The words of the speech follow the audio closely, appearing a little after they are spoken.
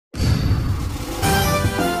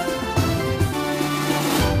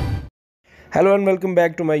Hello and welcome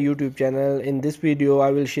back to my YouTube channel. In this video,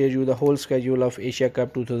 I will share you the whole schedule of Asia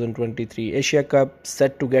Cup 2023. Asia Cup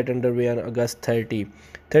set to get underway on August 30.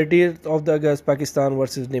 30th of the August, Pakistan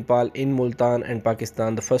versus Nepal in Multan and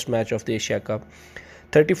Pakistan, the first match of the Asia Cup.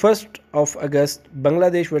 31st of August,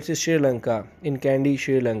 Bangladesh versus Sri Lanka in Kandy,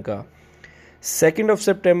 Sri Lanka. 2nd of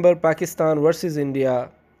September, Pakistan versus India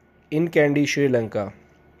in Kandy, Sri Lanka.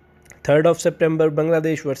 3rd of September,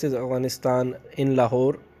 Bangladesh versus Afghanistan in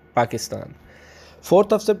Lahore, Pakistan.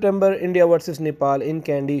 4th of September, India versus Nepal in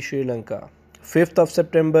Kandy, Sri Lanka. 5th of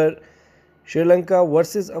September, Sri Lanka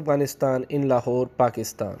versus Afghanistan in Lahore,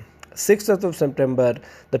 Pakistan. 6th of September,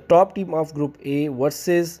 the top team of Group A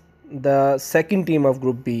versus the second team of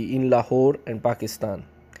Group B in Lahore and Pakistan.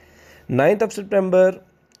 9th of September,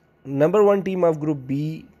 number 1 team of Group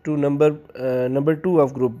B to number 2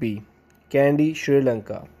 of Group B, Kandy, Sri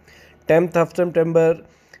Lanka. 10th of September,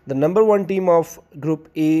 the number 1 team of Group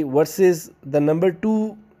A versus the number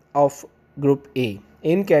 2 of Group A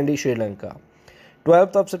in Kandy, Sri Lanka.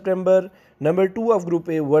 12th of September, number 2 of Group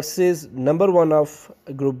A versus number 1 of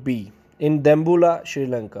Group B in Dambulla, Sri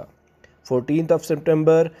Lanka. 14th of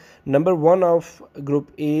September, number 1 of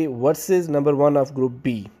Group A versus number 1 of Group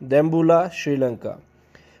B, Dambulla, Sri Lanka.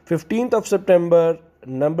 15th of September,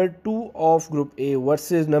 number 2 of Group A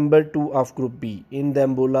versus number 2 of Group B in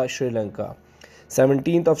Dambulla, Sri Lanka.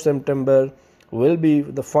 17th of September will be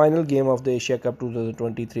the final game of the Asia Cup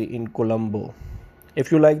 2023 in Colombo.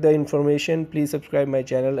 If you like the information, please subscribe my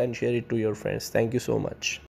channel and share it to your friends. Thank you so much.